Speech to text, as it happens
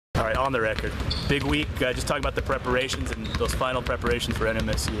All right, on the record. Big week. Just talk about the preparations and those final preparations for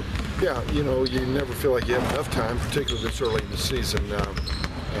NMSU. Yeah, you never feel like you have enough time, particularly this early in the season.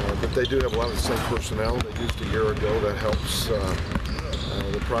 But they do have a lot of the same personnel they used a year ago. That helps.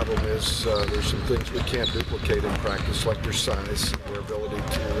 The problem is there's some things we can't duplicate in practice, like their size, their ability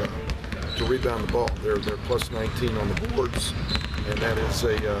to rebound the ball. They're plus 19 on the boards, and that is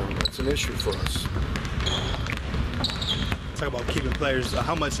that's an issue for us. Talk about keeping players.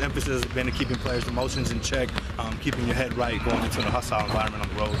 How much emphasis has been in keeping players' emotions in check, keeping your head right going into a hostile environment on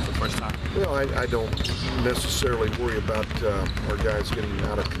the road for the first time? Well, I don't necessarily worry about our guys getting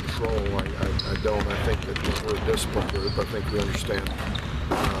out of control. I don't. I think that we're a disciplined group. I think we understand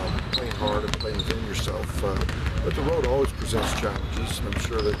playing hard and playing within yourself. But the road always presents challenges. I'm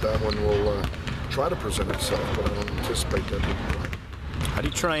sure that one will try to present itself, but I don't anticipate that being right. How do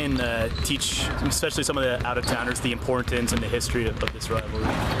you try and teach, especially some of the out-of-towners, the importance and the history of this rivalry?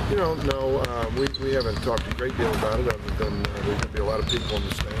 No, we haven't talked a great deal about it, other than there's going to be a lot of people in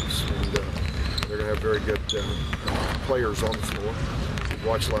the stands, and they're going to have very good players on the floor. We've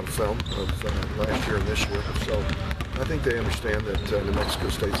watched a lot of film of last year and this year, so I think they understand that New Mexico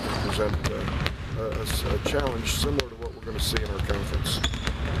State's going to present a challenge similar to what we're going to see in our conference.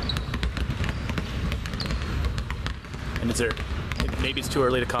 And is there, maybe it's too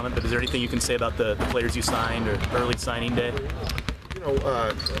early to comment, but is there anything you can say about the players you signed or early signing day?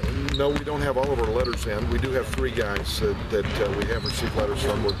 No, we don't have all of our letters in. We do have 3 guys that we have received letters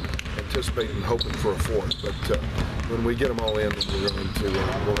from. We're anticipating and hoping for a 4th, but when we get them all in, we're going to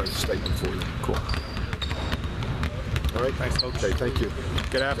we'll have a statement for you. Cool. All right. Thanks, Coach. Okay, thank you.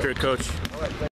 Get after it, Coach.